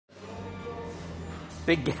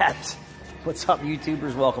Big gaps. What's up,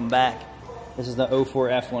 YouTubers? Welcome back. This is the 04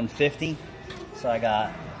 F150. So I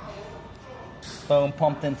got foam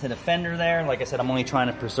pumped into the fender there. Like I said, I'm only trying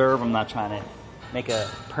to preserve. I'm not trying to make a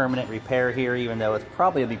permanent repair here, even though it's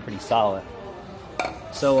probably going to be pretty solid.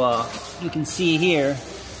 So you can see here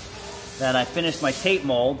that I finished my tape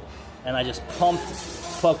mold, and I just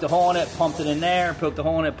poked a hole in it, pumped it in there, poked a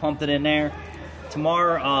hole in it, pumped it in there.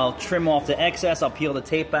 Tomorrow I'll trim off the excess, I'll peel the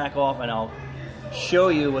tape back off, and I'll show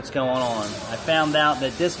you what's going on. I found out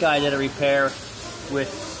that this guy did a repair with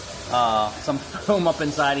some foam up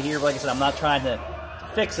inside of here. But like I said, I'm not trying to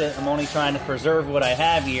fix it, I'm only trying to preserve what I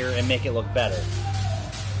have here and make it look better.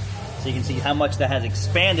 So you can see how much that has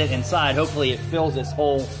expanded inside. Hopefully it fills this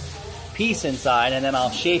whole piece inside, and then I'll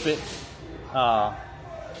shape it to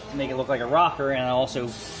make it look like a rocker, and I'll also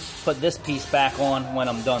put this piece back on when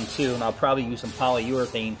I'm done too, and I'll probably use some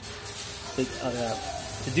polyurethane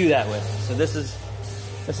to do that with. So this is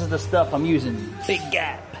the stuff I'm using. Big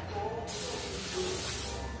gap.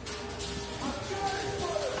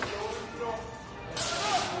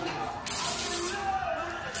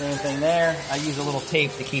 Same thing there. I use a little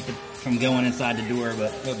tape to keep it from going inside the door,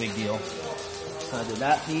 but no big deal. So I did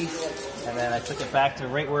that piece, and then I took it back to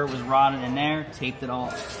right where it was rotted in there, taped it all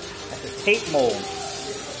at the tape mold.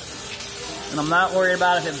 And I'm not worried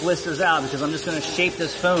about if it blisters out, because I'm just going to shape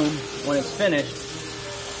this foam when it's finished.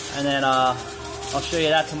 And then I'll show you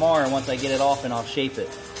that tomorrow once I get it off, and I'll shape it.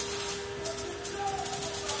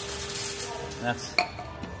 And that's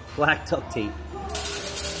black duct tape.